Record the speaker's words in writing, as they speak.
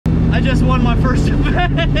I just won my first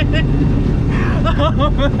event.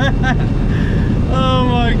 Oh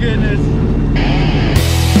my goodness.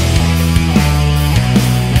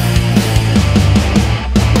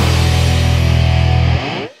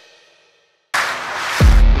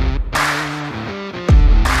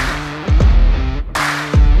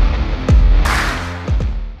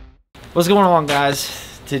 What's going on,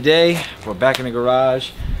 guys? Today we're back in the garage.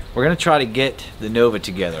 We're gonna try to get the Nova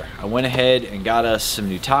together. I went ahead and got us some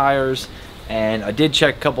new tires, and I did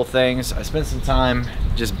check a couple things. I spent some time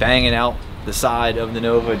just banging out the side of the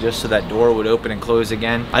Nova just so that door would open and close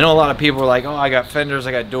again. I know a lot of people are like, oh, I got fenders,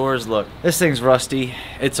 I got doors. Look, this thing's rusty,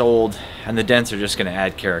 it's old, and the dents are just gonna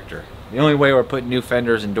add character. The only way we're putting new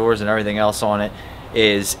fenders and doors and everything else on it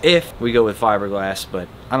is if we go with fiberglass, but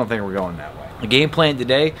I don't think we're going that way. The game plan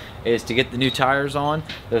today is to get the new tires on.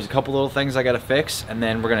 There's a couple little things I gotta fix, and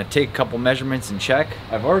then we're gonna take a couple measurements and check.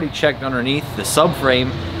 I've already checked underneath. The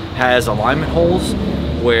subframe has alignment holes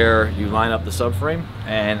where you line up the subframe,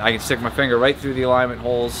 and I can stick my finger right through the alignment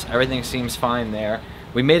holes. Everything seems fine there.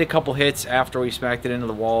 We made a couple hits after we smacked it into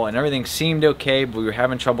the wall, and everything seemed okay, but we were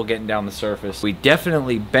having trouble getting down the surface. We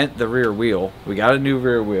definitely bent the rear wheel. We got a new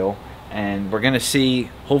rear wheel, and we're gonna see,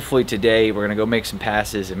 hopefully today, we're gonna go make some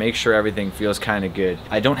passes and make sure everything feels kind of good.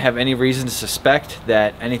 I don't have any reason to suspect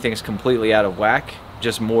that anything's completely out of whack,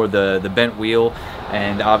 just more the bent wheel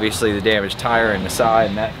and obviously the damaged tire and the side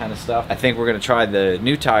and that kind of stuff. I think we're gonna try the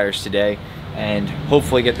new tires today and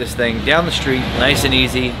hopefully get this thing down the street nice and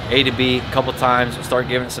easy, A to B, a couple times. We'll start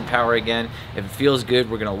giving it some power again. If it feels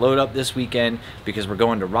good, we're gonna load up this weekend because we're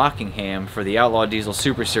going to Rockingham for the Outlaw Diesel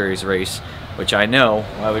Super Series race, which I know,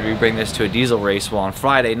 why would we bring this to a diesel race? Well, on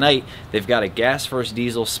Friday night, they've got a gas first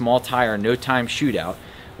diesel small tire no time shootout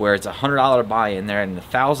where it's a $100 buy-in there and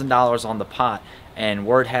 $1,000 on the pot. And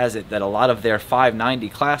word has it that a lot of their 590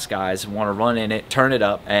 class guys want to run in it, turn it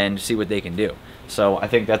up, and see what they can do. So I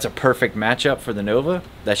think that's a perfect matchup for the Nova.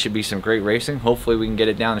 That should be some great racing. Hopefully we can get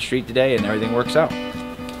it down the street today and everything works out.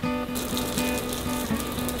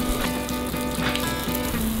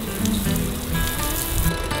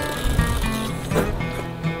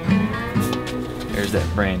 There's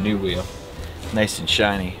that brand new wheel. Nice and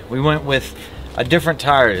shiny. We went with a different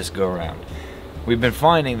tire this go around. We've been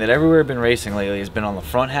finding that everywhere we've been racing lately has been on the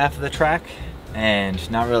front half of the track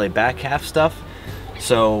and not really back half stuff.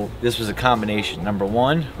 So this was a combination. Number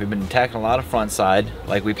one, we've been attacking a lot of front side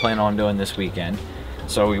like we plan on doing this weekend.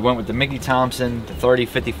 So we went with the Mickey Thompson, the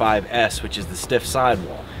 3055S, which is the stiff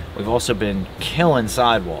sidewall. We've also been killing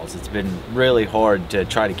sidewalls. It's been really hard to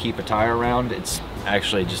try to keep a tire around. It's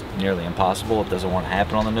actually just nearly impossible. It doesn't want to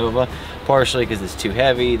happen on the Nova, partially because it's too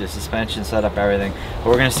heavy, the suspension setup, everything. But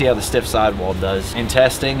we're going to see how the stiff sidewall does in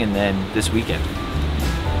testing and then this weekend.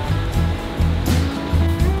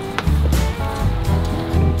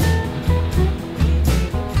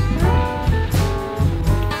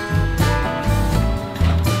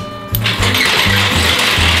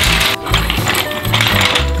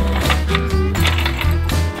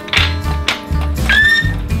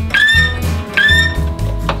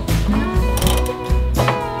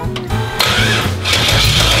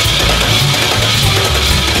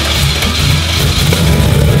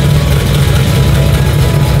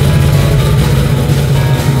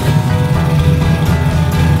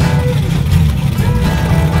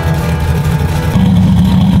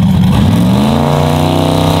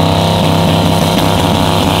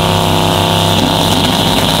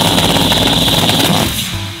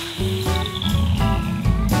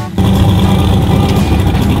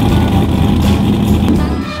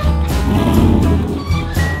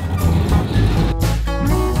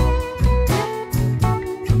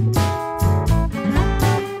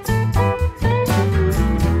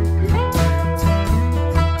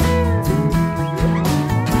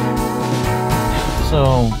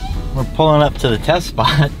 So we're pulling up to the test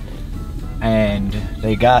spot and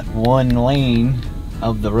they got one lane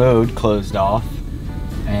of the road closed off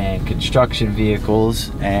and construction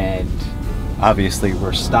vehicles, and obviously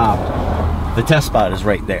we're stopped. The test spot is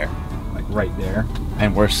right there, like right there,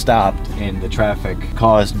 and we're stopped in the traffic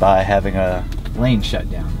caused by having a lane shut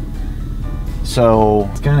down. So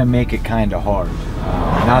it's gonna make it kind of hard.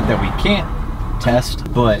 Not that we can't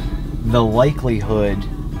test, but the likelihood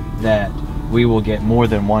that we will get more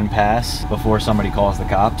than one pass before somebody calls the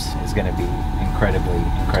cops is going to be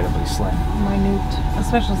incredibly slim. Minute,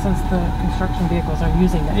 especially since the construction vehicles are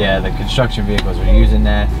using that. Yeah, the construction vehicles are using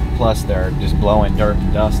that, plus they're just blowing dirt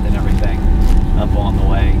and dust and everything up on the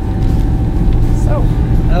way. So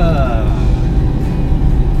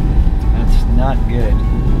that's not good.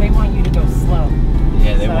 They want you to go slow.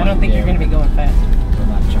 Yeah, they so want. I don't think you're going to be going fast. We're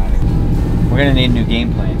not trying to we're gonna need a new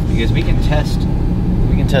game plan, because we can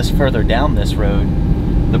test further down this road.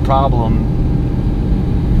 The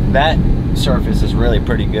problem, that surface is really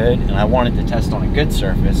pretty good, and I wanted to test on a good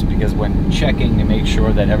surface, because when checking to make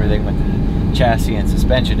sure that everything with the chassis and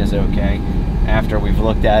suspension is okay, after we've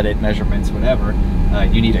looked at it, measurements, whatever,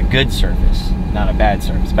 you need a good surface, not a bad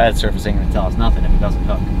surface. Bad surface ain't gonna tell us nothing if it doesn't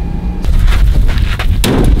hook.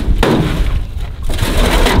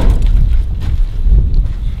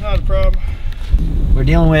 Not a problem. We're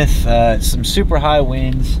dealing with some super high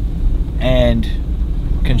winds and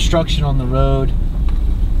construction on the road.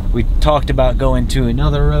 We talked about going to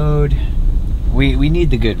another road. We need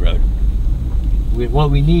the good road. What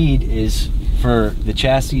we need is for the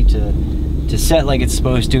chassis to set like it's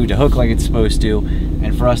supposed to hook like it's supposed to,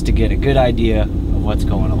 and for us to get a good idea of what's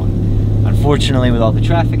going on. Unfortunately, with all the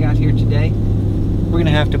traffic out here today, we're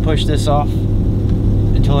gonna have to push this off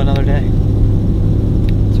until another day.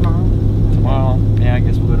 Tomorrow, yeah, I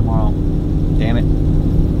guess we'll go tomorrow. Damn it.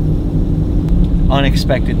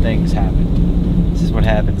 Unexpected things happen. This is what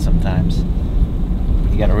happens sometimes.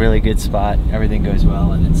 You got a really good spot, everything goes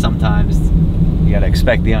well, and then sometimes you gotta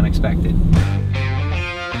expect the unexpected.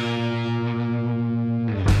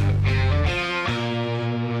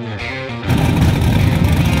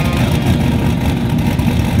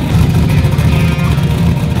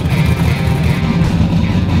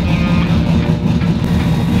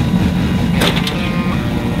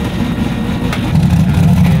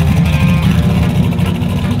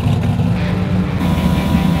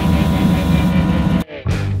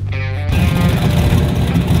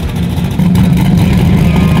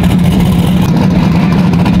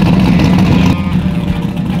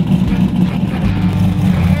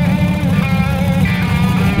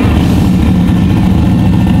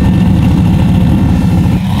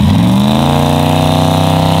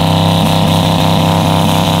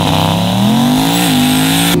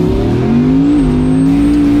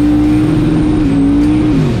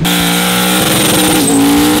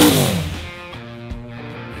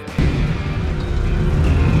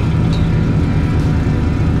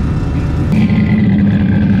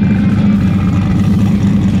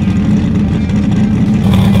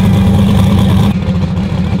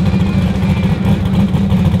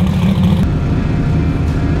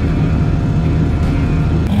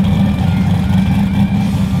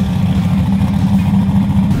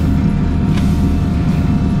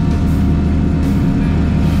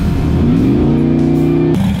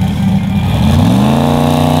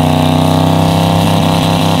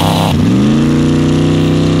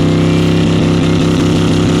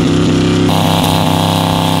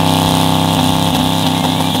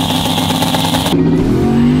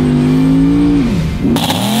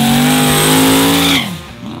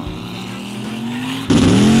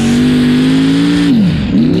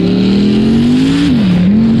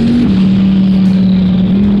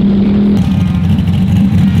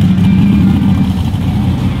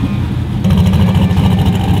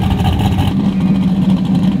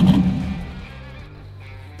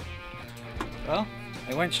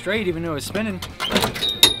 Went straight even though it was spinning.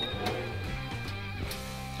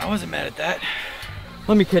 I wasn't mad at that.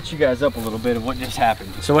 Let me catch you guys up a little bit of what just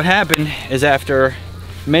happened. So what happened is, after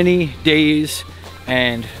many days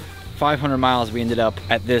and 500 miles, we ended up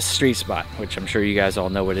at this street spot, which I'm sure you guys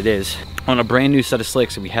all know what it is, on a brand new set of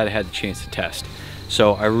slicks that we had the chance to test.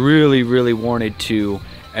 So I really wanted to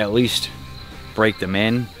at least break them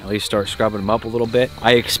in, at least start scrubbing them up a little bit.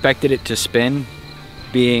 I expected it to spin,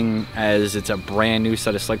 being as it's a brand new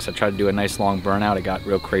set of slicks. I tried to do a nice long burnout. It got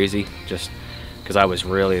real crazy just because I was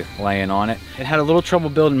really laying on it. It had a little trouble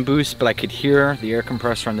building boost, but I could hear the air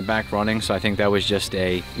compressor in the back running, so I think that was just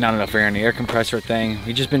a not enough air in the air compressor thing.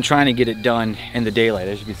 We've just been trying to get it done in the daylight.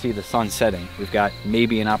 As you can see, the sun's setting. We've got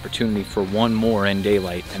maybe an opportunity for one more in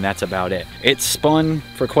daylight, and that's about it. It spun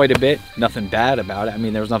for quite a bit. Nothing bad about it. I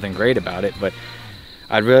mean, there was nothing great about it, but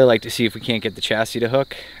I'd really like to see if we can't get the chassis to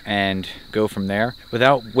hook and go from there.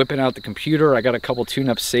 Without whipping out the computer, I got a couple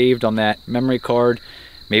tune-ups saved on that memory card.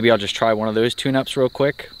 Maybe I'll just try one of those tune-ups real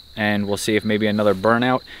quick, and we'll see if maybe another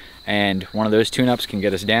burnout and one of those tune-ups can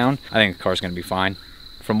get us down. I think the car's gonna be fine.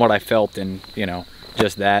 From what I felt, and you know,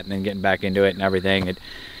 just that, and then getting back into it and everything,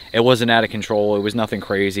 it wasn't out of control. It was nothing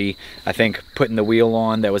crazy. I think putting the wheel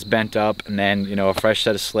on that was bent up, and then, you know, a fresh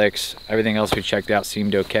set of slicks, everything else we checked out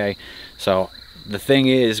seemed okay. So the thing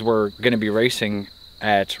is, we're going to be racing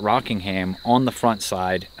at Rockingham on the front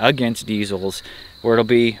side against diesels, where it'll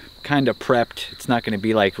be kind of prepped. It's not going to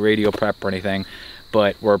be like radio prep or anything,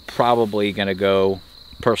 but we're probably going to go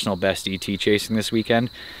personal best ET chasing this weekend.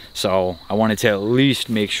 So I wanted to at least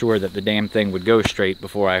make sure that the damn thing would go straight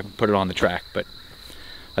before I put it on the track, but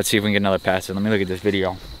Let's see if we can get another pass in. Let me look at this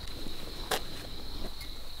video.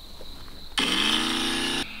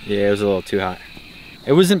 Yeah, it was a little too hot.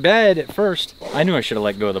 It wasn't bad at first. I knew I should have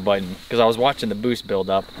let go of the button because I was watching the boost build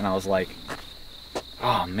up and I was like,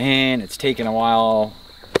 oh man, it's taking a while.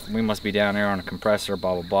 We must be down there on a compressor,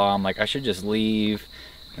 blah, blah, blah. I'm like, I should just leave.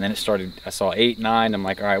 And then it started, I saw 8, 9. I'm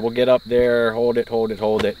like, all right, we'll get up there, hold it, hold it,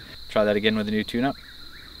 hold it. Try that again with a new tune-up.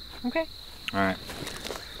 Okay. All right.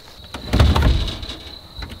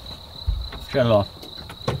 Shut it off.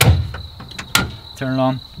 Turn it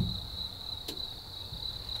on.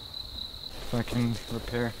 If I can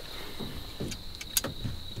repair.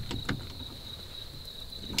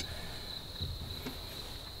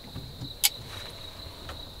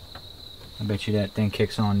 I bet you that thing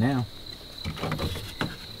kicks on now.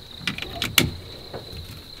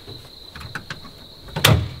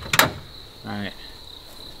 All right.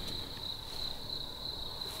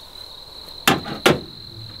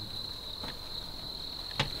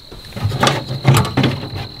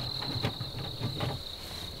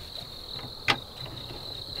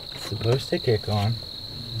 It's supposed to kick on.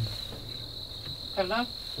 Hello?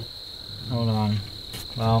 Hold on.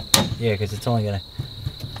 Well, yeah, because it's only gonna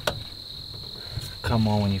come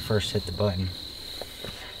on when you first hit the button.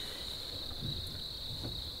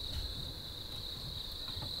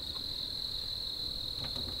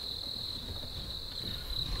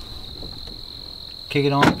 Kick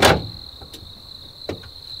it on.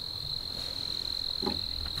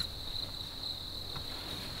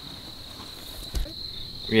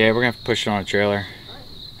 Yeah, we're gonna have to push it on a trailer.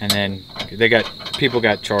 And then people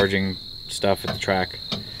got charging stuff at the track.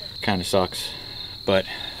 Kinda sucks. But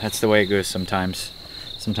that's the way it goes sometimes.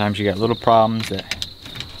 Sometimes you got little problems that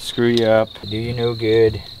screw you up, do you no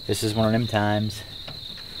good. This is one of them times.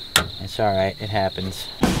 It's alright, it happens.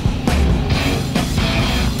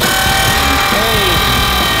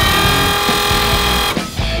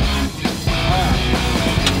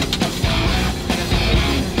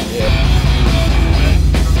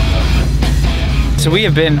 So we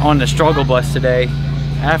have been on the struggle bus today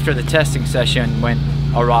after the testing session went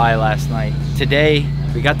awry last night. Today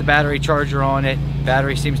we got the battery charger on it.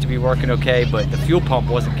 Battery seems to be working okay, but the fuel pump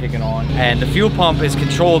wasn't kicking on. And the fuel pump is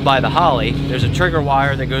controlled by the Holly. There's a trigger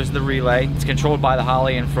wire that goes to the relay. It's controlled by the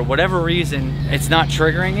Holly, and for whatever reason, it's not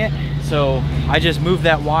triggering it. So I just moved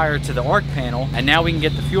that wire to the arc panel, and now we can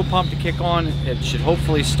get the fuel pump to kick on. It should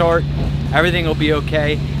hopefully start. Everything will be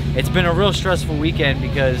okay. It's been a real stressful weekend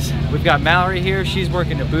because we've got Mallory here, she's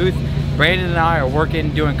working the booth. Brandon and I are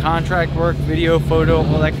working, doing contract work, video, photo,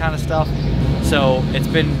 all that kind of stuff. So it's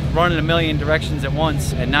been running a million directions at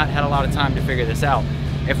once and not had a lot of time to figure this out.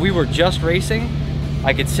 If we were just racing,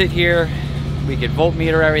 I could sit here, we could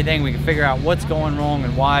voltmeter everything, we could figure out what's going wrong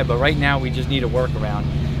and why, but right now we just need a workaround.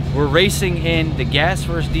 We're racing in the gas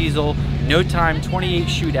versus diesel, no time, 28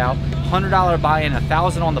 shootout, $100 buy-in,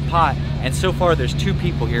 $1,000 on the pot, and so far there's 2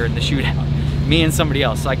 people here in the shootout, me and somebody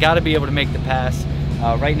else. So I gotta be able to make the pass.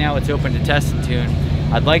 Right now it's open to test and tune.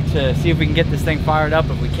 I'd like to see if we can get this thing fired up.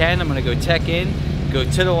 If we can, I'm gonna go tech in, go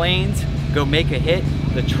to the lanes, go make a hit.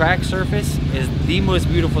 The track surface is the most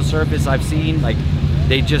beautiful surface I've seen. Like,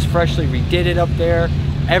 they just freshly redid it up there.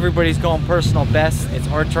 Everybody's going personal best. It's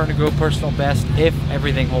our turn to go personal best if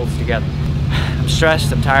everything holds together. I'm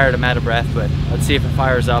stressed, I'm tired, I'm out of breath, but let's see if it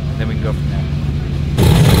fires up and then we can go from there.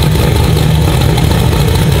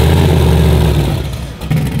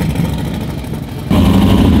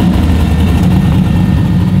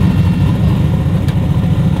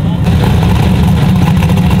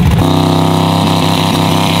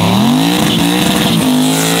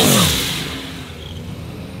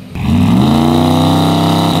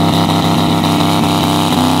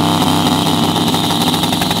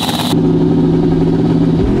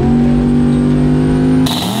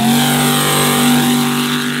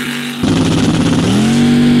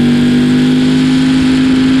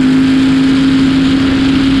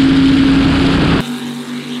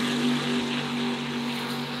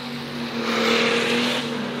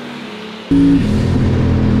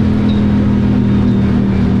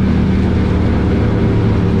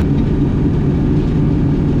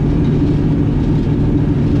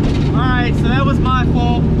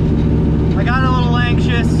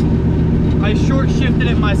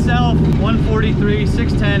 Myself, 143,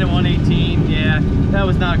 610, and 118. Yeah, that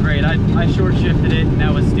was not great. I short shifted it and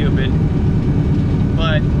that was stupid.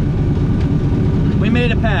 But we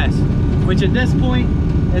made a pass, which at this point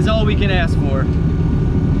is all we can ask for.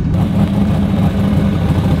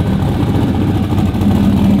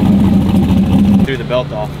 Threw the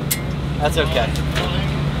belt off. That's okay.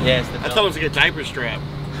 Yeah, it's the belt. I thought it was like a diaper strap.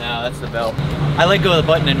 No, that's the belt. I let go of the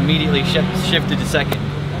button and immediately shifted to second.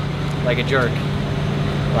 like a jerk.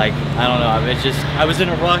 Like, I don't know, it's just, I was in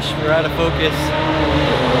a rush, we were out of focus.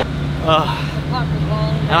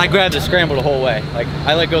 And I grabbed the scramble the whole way. Like,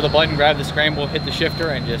 I let go of the button, grabbed the scramble, hit the shifter,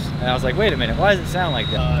 and I was like, wait a minute, why does it sound like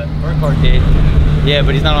that? Burkhardt did, yeah,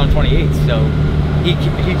 but he's not on 28, so he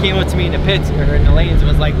came up to me in the pits, or in the lanes, and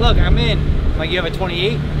was like, look, I'm in. I'm like, you have a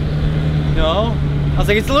 28? No. I was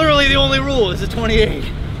like, it's literally the only rule, it's a 28.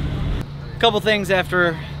 A couple things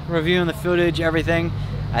after reviewing the footage, everything.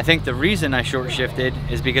 I think the reason I short shifted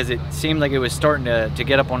is because it seemed like it was starting to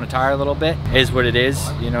get up on the tire a little bit, is what it is,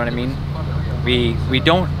 you know what I mean? We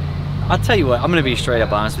don't, I'll tell you what, I'm gonna be straight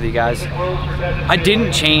up honest with you guys. I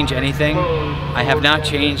didn't change anything. I have not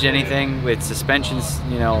changed anything with suspensions,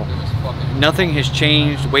 you know, nothing has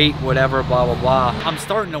changed, weight, whatever, blah, blah, blah. I'm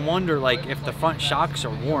starting to wonder like if the front shocks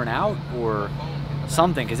are worn out or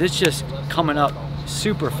something, because it's just coming up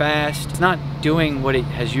super fast. It's not doing what it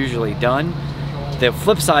has usually done. The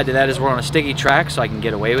flip side to that is we're on a sticky track, so I can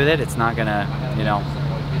get away with it. It's not gonna, you know,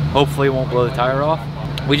 hopefully won't blow the tire off.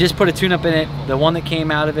 We just put a tune-up in it. The one that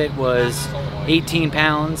came out of it was 18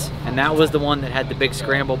 pounds, and that was the one that had the big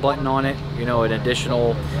scramble button on it, you know, an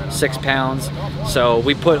additional 6 pounds. So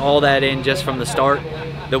we put all that in just from the start.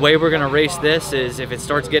 The way we're gonna race this is if it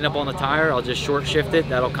starts getting up on the tire, I'll just short shift it,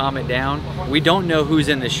 that'll calm it down. We don't know who's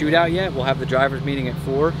in the shootout yet. We'll have the drivers meeting at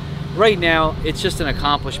 4. Right now, it's just an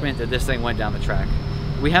accomplishment that this thing went down the track.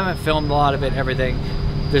 We haven't filmed a lot of it, everything.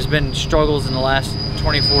 There's been struggles in the last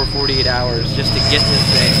 24, 48 hours just to get this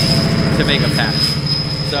thing to make a pass.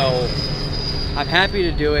 So I'm happy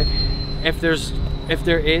to do it. If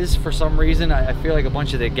there is, for some reason, I feel like a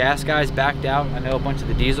bunch of the gas guys backed out. I know a bunch of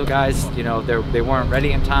the diesel guys, you know, they weren't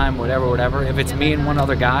ready in time, whatever. If it's me and one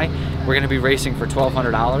other guy, we're gonna be racing for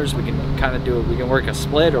 $1,200. We can kind of we can work a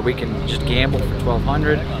split, or we can just gamble for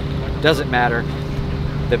 $1,200. Doesn't matter.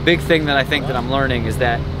 The big thing that I think that I'm learning is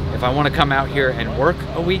that if I want to come out here and work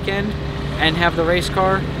a weekend and have the race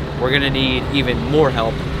car, we're gonna need even more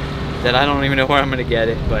help that I don't even know where I'm gonna get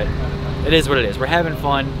it, but it is what it is. We're having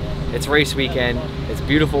fun. It's race weekend. It's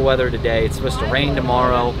beautiful weather today. It's supposed to rain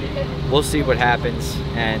tomorrow. We'll see what happens.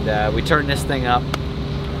 And we turned this thing up,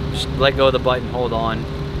 just let go of the button, hold on.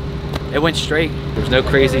 It went straight. There was no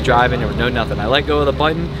crazy driving, there was no nothing. I let go of the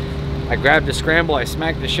button, I grabbed the scramble, I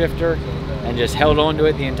smacked the shifter, and just held on to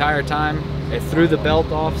it the entire time. It threw the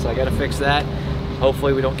belt off, so I gotta fix that.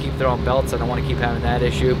 Hopefully we don't keep throwing belts. I don't want to keep having that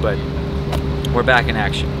issue, but we're back in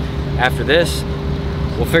action. After this,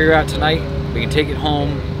 we'll figure out tonight. We can take it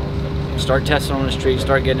home, start testing on the street,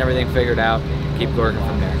 start getting everything figured out, keep working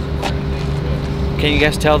from there. Can you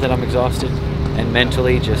guys tell that I'm exhausted and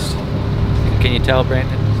mentally just, can you tell,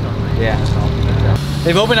 Brandon? Yeah.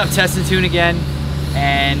 They've opened up Test and Tune again,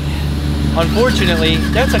 and unfortunately,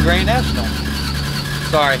 that's a Grand National.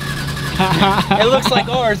 Sorry. It looks like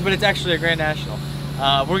ours, but it's actually a Grand National.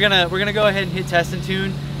 We're gonna go ahead and hit Test and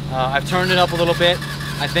Tune. I've turned it up a little bit.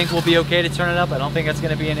 I think we'll be okay to turn it up. I don't think that's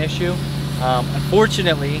gonna be an issue.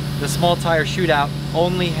 Unfortunately, the small tire shootout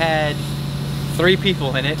only had 3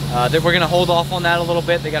 people in it. We're gonna hold off on that a little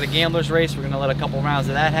bit. They got a gamblers race. We're gonna let a couple rounds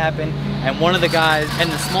of that happen. And one of the guys in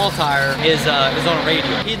the small tire is on a radio.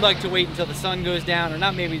 He'd like to wait until the sun goes down, or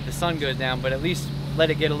not maybe the sun goes down, but at least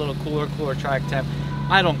let it get a little cooler track temp.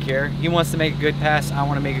 I don't care. He wants to make a good pass. I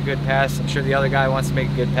want to make a good pass. I'm sure the other guy wants to make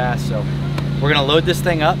a good pass. So we're gonna load this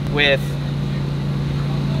thing up with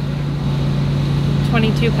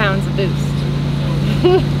 22 pounds of boost.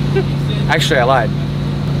 Actually, I lied.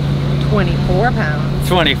 24 pounds.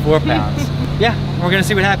 24 pounds. Yeah, we're gonna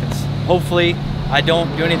see what happens. Hopefully, I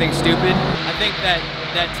don't do anything stupid. I think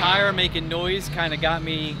that tire making noise kind of got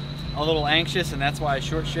me a little anxious, and that's why I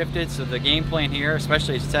short shifted. So the game plan here,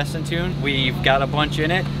 especially is Test and Tune. We've got a bunch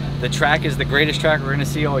in it. The track is the greatest track we're gonna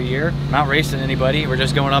see all year. I'm not racing anybody. We're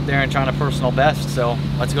just going up there and trying to personal best. So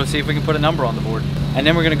let's go see if we can put a number on the board. And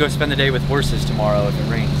then we're gonna go spend the day with horses tomorrow if it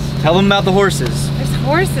rains. Tell them about the horses. There's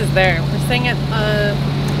horses there. We're staying at a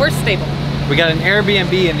horse stable. We got an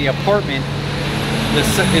Airbnb in the apartment. This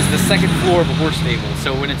is the second floor of a horse stable.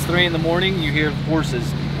 So when it's 3 in the morning, you hear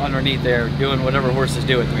horses underneath there doing whatever horses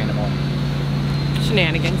do at 3 in the morning.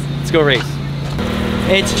 Shenanigans. Let's go race.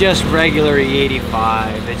 It's just regular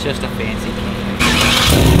E85. It's just a fancy can.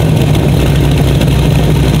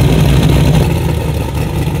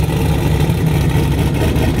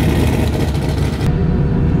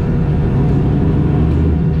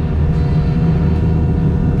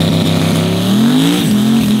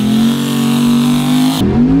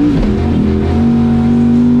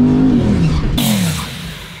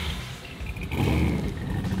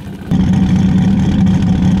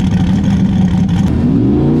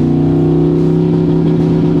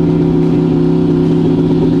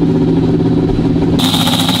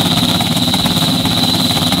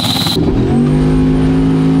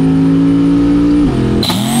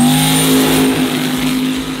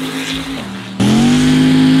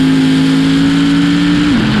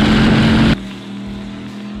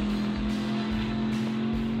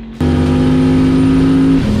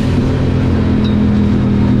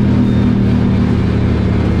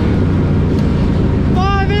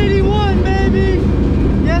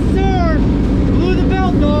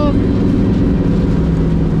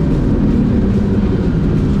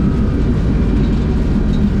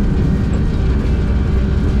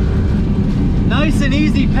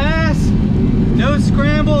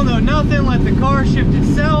 scramble, no nothing. Let the car shift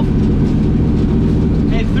itself.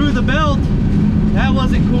 It threw the belt. That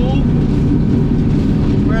wasn't cool.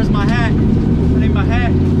 Where's my hat? I need my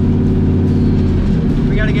hat.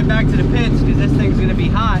 We got to get back to the pits because this thing's going to be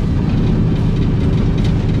hot.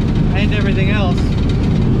 And everything else.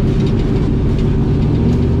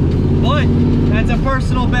 But that's a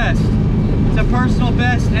personal best. It's a personal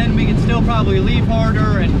best, and we can still probably leave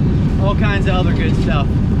harder and all kinds of other good stuff.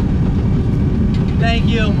 Thank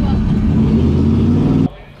you.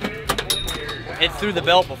 It threw the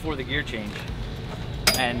belt before the gear change.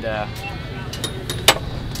 And I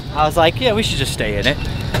was like, yeah, we should just stay in it.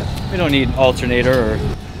 We don't need an alternator or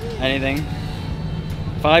anything.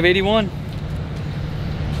 581.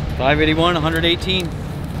 581, 118.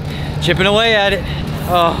 Chipping away at it.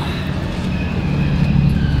 Oh.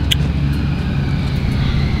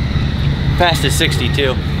 Fast as 62.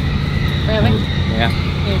 Really? Yeah.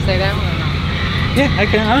 Can you say that one or not? Yeah, I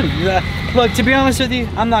can. Look, to be honest with you,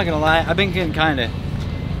 I'm not gonna lie. I've been getting kind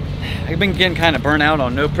of burnt out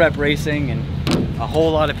on no prep racing and a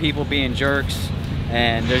whole lot of people being jerks,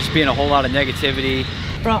 and there's being a whole lot of negativity.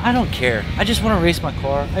 Bro, I don't care. I just want to race my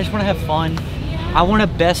car. I just want to have fun. I want to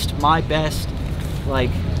best my best.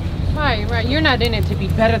 Like. Right. You're not in it to be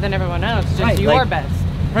better than everyone else. Just right, your like, best.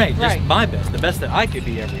 Right, just my best, the best that I could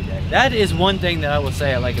be every day. That is one thing that I will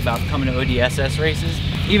say I like about coming to ODSS races.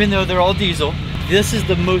 Even though they're all diesel, this is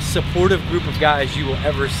the most supportive group of guys you will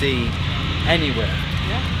ever see anywhere.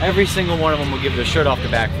 Yeah. Every single one of them will give their shirt off the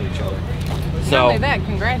back for each other. So, not only that,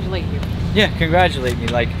 congratulate you. Yeah, congratulate me.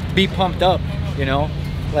 Like, be pumped up, you know?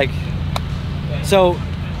 Like, so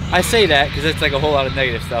I say that because it's like a whole lot of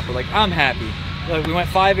negative stuff, but like, I'm happy. Like, we went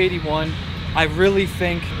 581. I really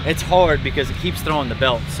think it's hard because it keeps throwing the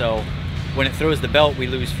belt. So when it throws the belt, we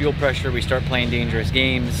lose fuel pressure. We start playing dangerous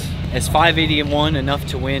games. Is 581 enough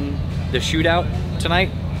to win the shootout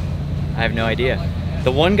tonight? I have no idea.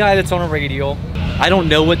 The one guy that's on a radial, I don't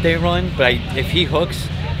know what they run, but if he hooks,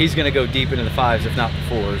 he's gonna go deep into the 5s, if not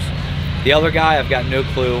the 4s. The other guy, I've got no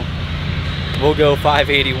clue. We'll go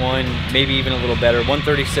 581, maybe even a little better.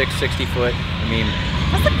 136, 60 foot. I mean,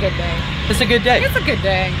 that's a good day. It's a good day. It's a good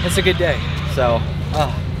day. It's a good day. So,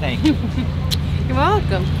 thank you. You're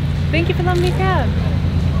welcome. Thank you for letting me come.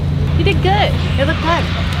 You did good. It looked good.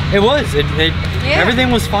 It was.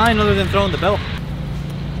 Everything was fine other than throwing the belt.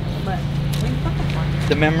 But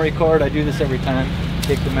the memory card, I do this every time.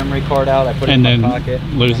 Take the memory card out, I put it in my pocket.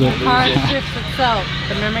 Lose it. The car shifts itself.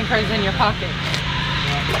 The memory card's in your pocket.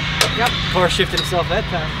 Yep. Car shifted itself that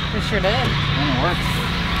time. It sure did. And it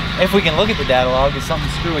works. If we can look at the data log, if something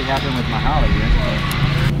screwy happened with my Holly here.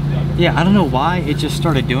 Yeah, I don't know why it just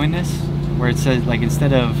started doing this, where it says, like,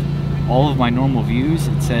 instead of all of my normal views,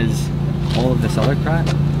 it says all of this other crap.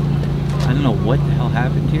 I don't know what the hell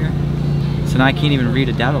happened here. So now I can't even read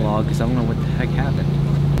a data log because I don't know what the heck happened.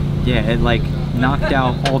 Yeah, it like knocked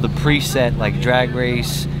out all the preset, like drag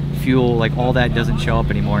race, fuel, like all that doesn't show up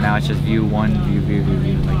anymore. Now it's just view 1, view.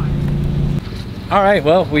 Like. All right,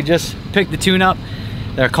 well, we just picked the tune up.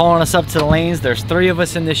 They're calling us up to the lanes. There's 3 of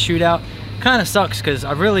us in this shootout. Kind of sucks because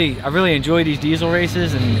I really enjoy these diesel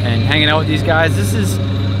races and hanging out with these guys. This is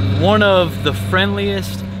one of the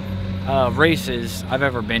friendliest races I've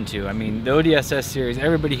ever been to. I mean, the ODSS series,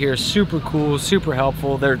 everybody here is super cool, super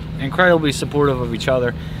helpful. They're incredibly supportive of each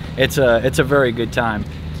other. It's a very good time.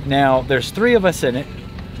 Now, there's 3 of us in it.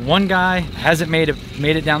 One guy hasn't made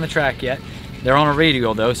it down the track yet. They're on a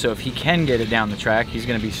radial though, so if he can get it down the track, he's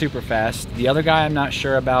gonna be super fast. The other guy I'm not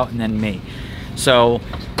sure about, and then me. So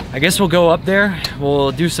I guess we'll go up there,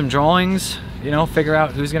 we'll do some drawings, you know, figure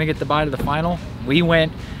out who's gonna get the bye to the final. We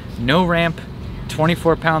went no ramp,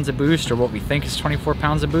 24 pounds of boost, or what we think is 24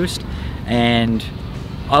 pounds of boost, and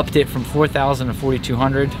upped it from 4,000 to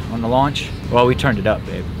 4,200 on the launch. Well, we turned it up,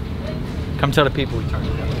 babe. Come tell the people we turned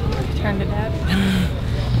it up. Turned it up.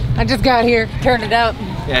 I just got here, turned it up.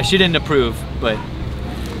 Yeah, she didn't approve, but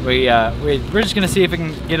we're just gonna see if it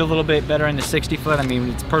can get a little bit better in the 60 foot. I mean,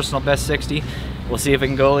 it's personal best 60. We'll see if it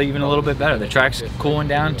can go even a little bit better. The track's cooling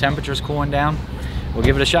down, temperature's cooling down. We'll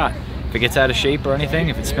give it a shot. If it gets out of shape or anything,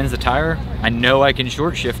 if it spins the tire, I know I can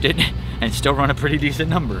short shift it and still run a pretty decent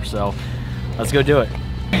number. So let's go do it.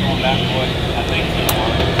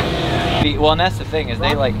 Well, and that's the thing, is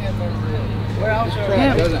they like, yeah.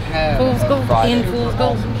 Doesn't have fool's gold, in fool's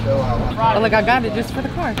gold. But like, I got it just for the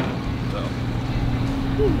car.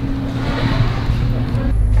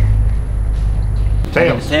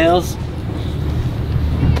 Tails. Tails.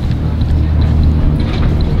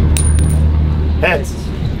 Heads.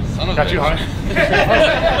 Got you, honey.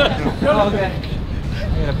 Oh, okay.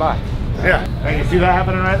 I'm gonna buy. Yeah. And you see that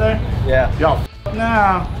happening right there? Yeah. Yo.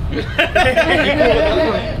 No.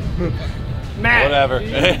 Matt. Whatever.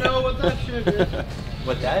 You know what that shit is?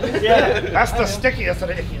 What that is? Yeah, that's the stickiest of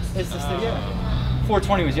the ickiest. It's the yeah.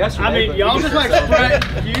 420 was yesterday. I mean, but y'all we just like spray.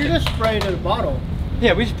 You just spray it in a bottle.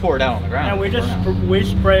 Yeah, we just pour it out on the ground. And we just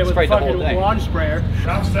spray it with a Sprayed the whole fucking thing. lawn sprayer.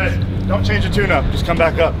 Ralph said, don't change the tune-up, just come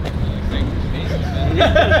back up.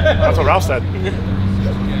 That's what Ralph said.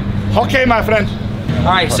 Okay, my friend.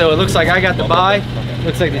 All right, so it looks like I got the buy.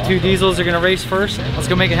 Looks like the 2 diesels are gonna race first. Let's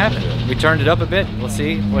go make it happen. We turned it up a bit. We'll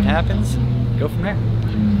see what happens. Go from there.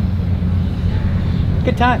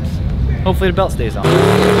 Good times. Hopefully the belt stays on.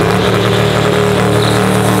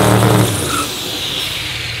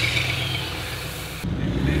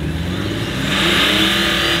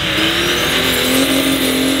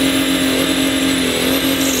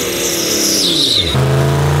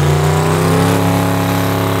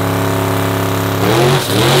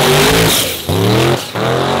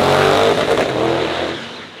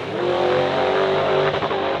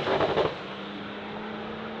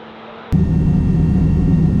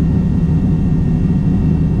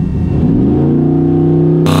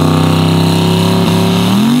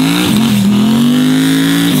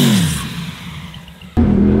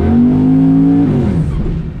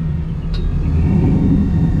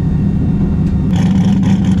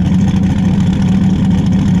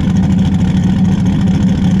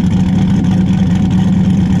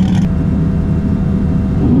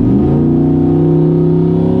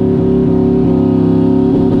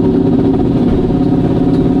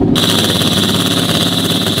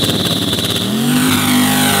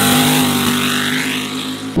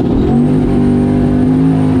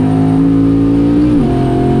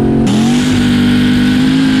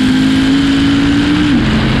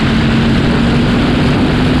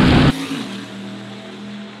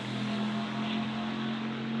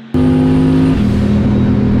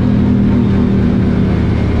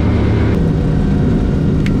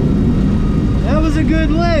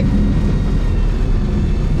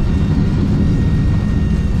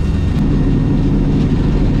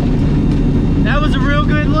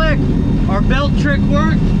 Our belt trick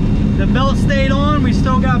worked. The belt stayed on. We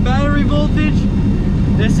still got battery voltage.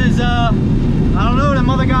 This is I don't know, them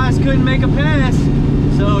other guys couldn't make a pass.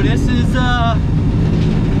 So this is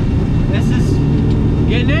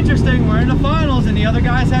getting interesting. We're in the finals and the other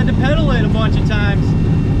guys had to pedal it a bunch of times.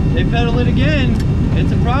 They pedal it again.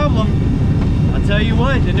 It's a problem. I'll tell you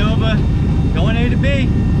what, the Nova going A to B.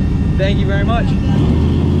 Thank you very much.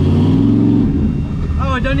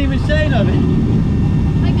 Oh, it doesn't even say nothing.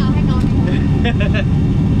 Hang on.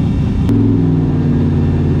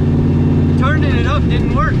 Turning it up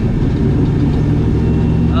didn't work.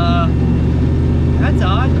 That's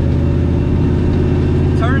odd.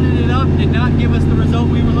 Turning it up did not give us the result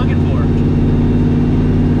we were looking for.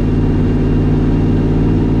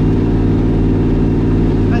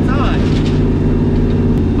 That's odd.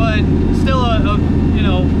 But still a you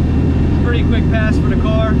know, pretty quick pass for the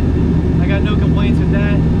car. I got no complaints with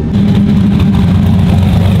that.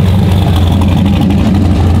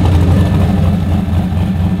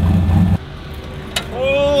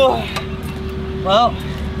 Well,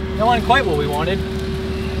 that wasn't quite what we wanted.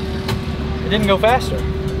 It didn't go faster.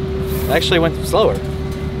 It actually went slower.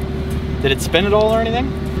 Did it spin at all or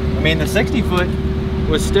anything? I mean, the 60 foot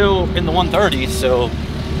was still in the 130s, so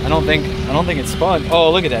I don't think it spun.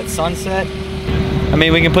 Oh, look at that sunset. I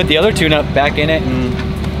mean, we can put the other tune-up back in it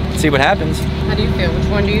and see what happens. How do you feel? Which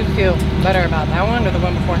one do you feel better about, that one or the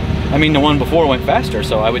one before? I mean, the one before went faster,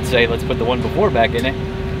 so I would say let's put the one before back in it.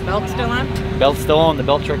 Belt still on? Belt's still on, the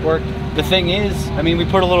belt trick worked. The thing is, I mean, we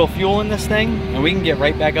put a little fuel in this thing and we can get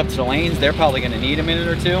right back up to the lanes. They're probably gonna need a minute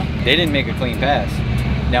or two. They didn't make a clean pass.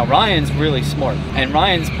 Now Ryan's really smart, and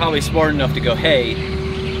Ryan's probably smart enough to go, hey,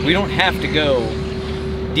 we don't have to go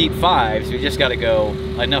deep fives, we just gotta go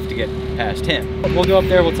enough to get past him. We'll go up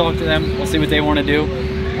there, we'll talk to them, we'll see what they wanna do.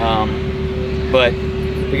 But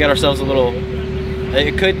we got ourselves a little,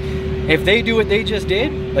 it could, if they do what they just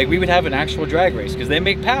did, like we would have an actual drag race, because they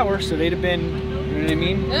make power, so they'd have been, you know what I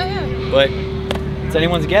mean? Yeah. But it's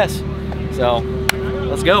anyone's guess. So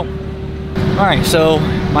let's go. All right, so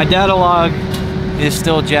my data log is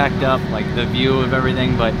still jacked up, like the view of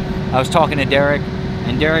everything, but I was talking to Derek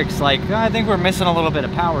and Derek's like, oh, I think we're missing a little bit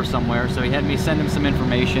of power somewhere. So he had me send him some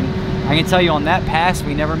information. I can tell you on that pass,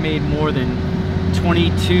 we never made more than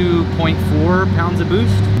 22.4 pounds of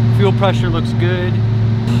boost. Fuel pressure looks good.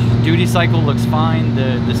 Duty cycle looks fine.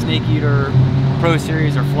 The Snake Eater Pro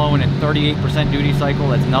Series are flowing at 38% duty cycle.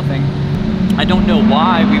 That's nothing. I don't know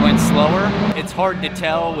why we went slower. It's hard to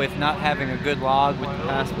tell with not having a good log with the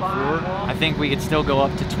pass before. I think we could still go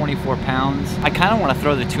up to 24 pounds. I kind of want to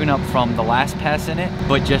throw the tune-up from the last pass in it,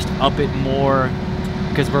 but just up it more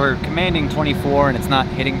because we're commanding 24 and it's not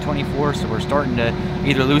hitting 24, so we're starting to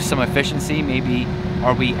either lose some efficiency. Maybe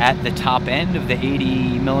are we at the top end of the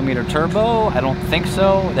 80mm turbo? I don't think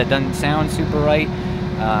so. That doesn't sound super right.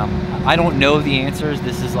 I don't know the answers.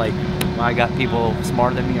 This is like, I got people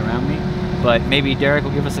smarter than me around me, but maybe Derek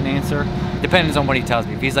will give us an answer. Depends on what he tells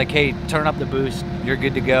me. If he's like, hey, turn up the boost, you're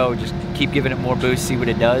good to go, just keep giving it more boost, see what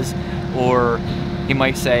it does. Or he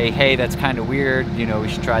might say, hey, that's kind of weird, you know, we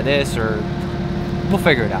should try this, or we'll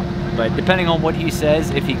figure it out. But depending on what he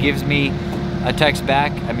says, if he gives me a text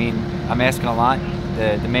back, I mean, I'm asking a lot.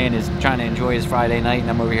 The man is trying to enjoy his Friday night, and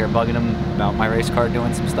I'm over here bugging him about my race car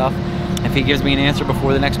doing some stuff. If he gives me an answer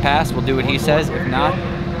before the next pass, we'll do what he says. If not,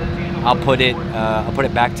 I'll put it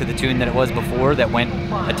back to the tune that it was before, that went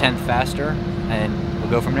a tenth faster, and we'll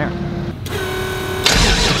go from there.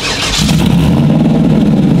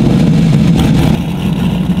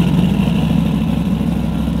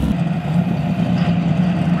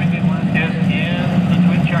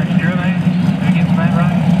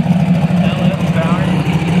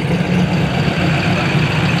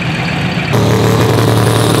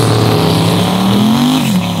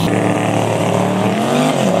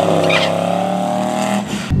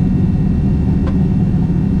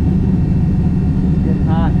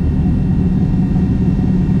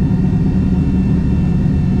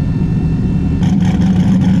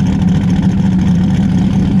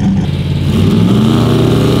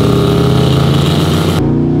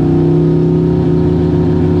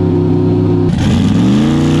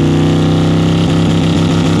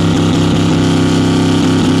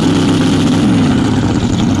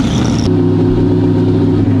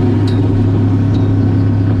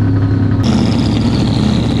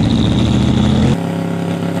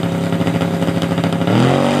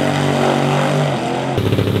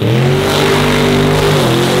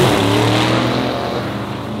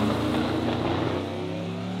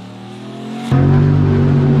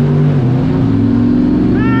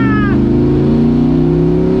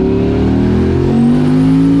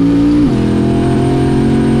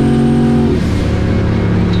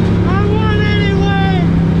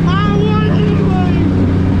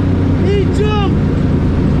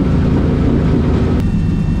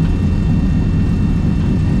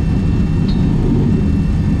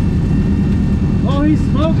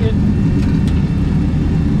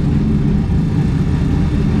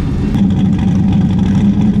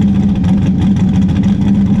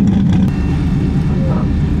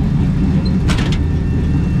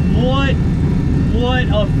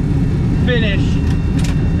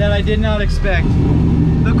 I did not expect.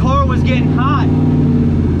 The car was getting hot.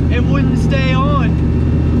 It wouldn't stay on.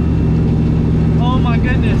 Oh my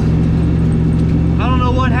goodness. I don't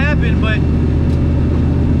know what happened, but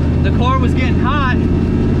the car was getting hot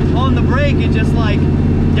on the brake. It just like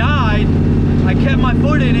died. I kept my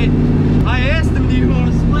foot in it. I asked him, do you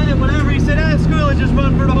want to split it, whatever. He said, screw it, just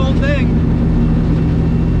run for the whole thing.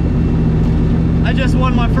 I just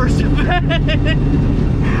won my first event.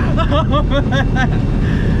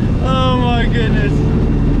 Oh my goodness.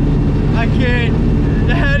 I can't.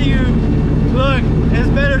 How do you look? It's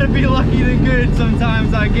better to be lucky than good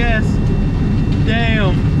sometimes, I guess.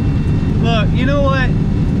 Damn. Look, you know what?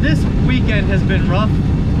 This weekend has been rough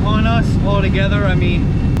on us altogether. I mean,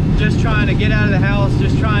 just trying to get out of the house,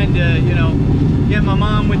 just trying to, you know, get my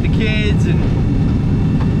mom with the kids and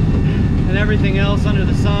everything else under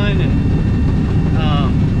the sun. And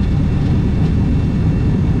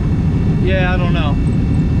yeah, I don't know.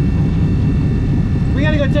 We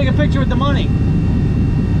gotta go take a picture with the money.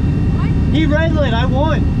 What? He red lit, I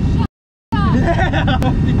won. Shut up.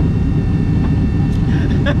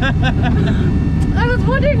 I was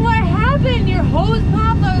wondering what happened. Your hose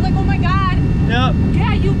popped. I was like, oh my god. Yep.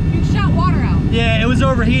 Yeah, you shot water out. Yeah, it was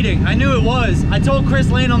overheating. I knew it was. I told Chris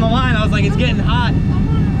laying on the line, I was like, it's getting hot. I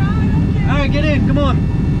want to ride. Okay. Alright, get in, come on.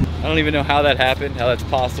 I don't even know how that happened, how that's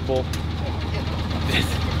possible. It's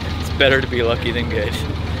better to be lucky than good.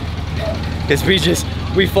 Because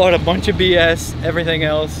we fought a bunch of BS, everything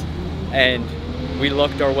else, and we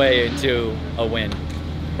lucked our way into a win.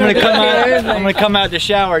 I'm gonna come out the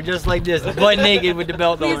shower just like this, butt naked with the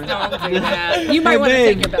belt on. Please don't do that. You might want to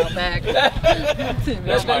take your belt back.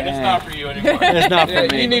 That's fine, it's not for you anymore. It's not for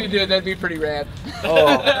me. You need to do it, that'd be pretty rad.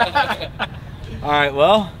 Oh. Alright,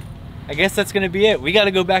 well, I guess that's gonna be it. We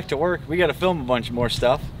gotta go back to work. We gotta film a bunch more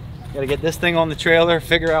stuff. Gotta get this thing on the trailer,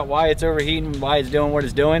 figure out why it's overheating, why it's doing what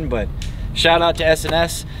it's doing, but shout out to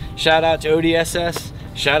S&S, shout out to ODSS,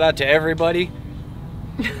 Shout out to everybody.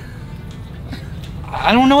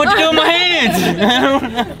 I don't know what to do with my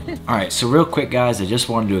hands. All right, so real quick, guys, I just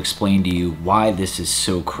wanted to explain to you why this is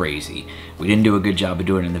so crazy. We didn't do a good job of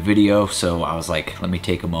doing it in the video, so I was like, let me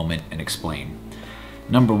take a moment and explain.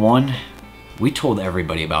 Number one, we told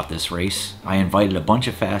everybody about this race. I invited a bunch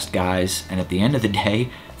of fast guys, and at the end of the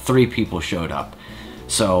day, 3 people showed up.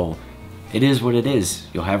 So it is what it is.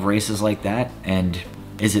 You'll have races like that, and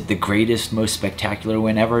is it the greatest, most spectacular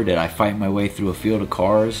win ever? Did I fight my way through a field of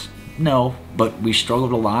cars? No, but we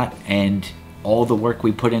struggled a lot, and all the work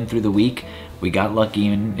we put in through the week, we got lucky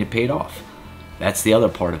and it paid off. That's the other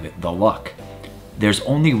part of it, the luck. There's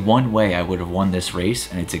only one way I would have won this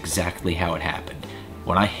race, and it's exactly how it happened.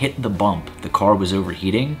 When I hit the bump, the car was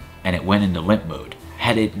overheating and it went into limp mode.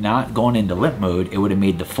 Had it not gone into limp mode, it would have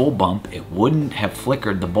made the full bump, it wouldn't have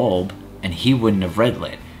flickered the bulb, and he wouldn't have red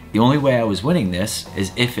lit. The only way I was winning this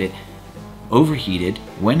is if it overheated,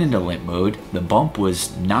 went into limp mode, the bump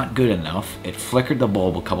was not good enough, it flickered the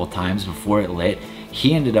bulb a couple times before it lit,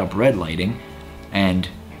 he ended up red lighting, and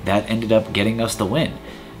that ended up getting us the win.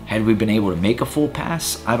 Had we been able to make a full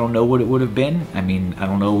pass, I don't know what it would have been. I mean, I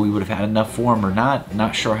don't know if we would have had enough for him or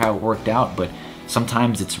not sure how it worked out, but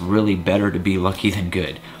sometimes it's really better to be lucky than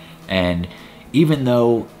good. And even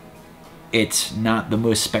though it's not the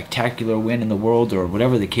most spectacular win in the world or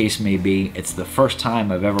whatever the case may be, it's the first time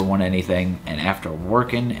I've ever won anything, and after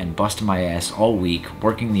working and busting my ass all week,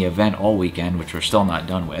 working the event all weekend, which we're still not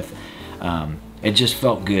done with, it just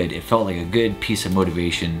felt good. It felt like a good piece of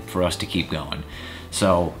motivation for us to keep going.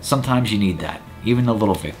 So sometimes you need that, even the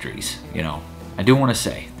little victories, you know. I do want to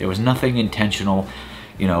say, there was nothing intentional.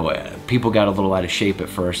 You know, people got a little out of shape at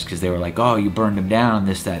first because they were like, oh, you burned them down,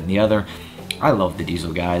 this, that, and the other. I love the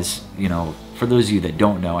diesel guys. You know, for those of you that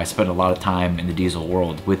don't know, I spent a lot of time in the diesel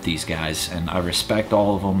world with these guys, and I respect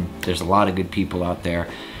all of them. There's a lot of good people out there.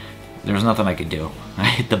 There's nothing I could do. I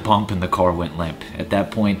hit the bump and the car went limp. At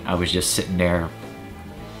that point, I was just sitting there,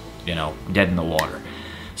 you know, dead in the water.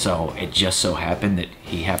 So it just so happened that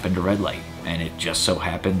he happened to red light, and it just so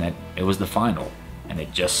happened that it was the final, and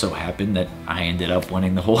it just so happened that I ended up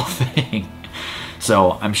winning the whole thing.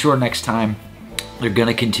 So I'm sure next time they're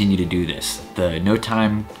gonna continue to do this. The No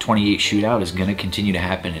Time 28 shootout is gonna continue to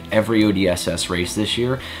happen at every ODSS race this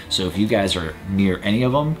year. So if you guys are near any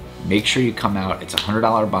of them, make sure you come out. It's a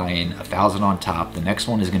 $100 buy-in, $1,000 on top. The next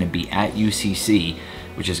one is gonna be at UCC,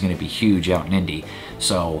 which is gonna be huge out in Indy.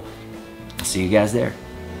 So I'll see you guys there.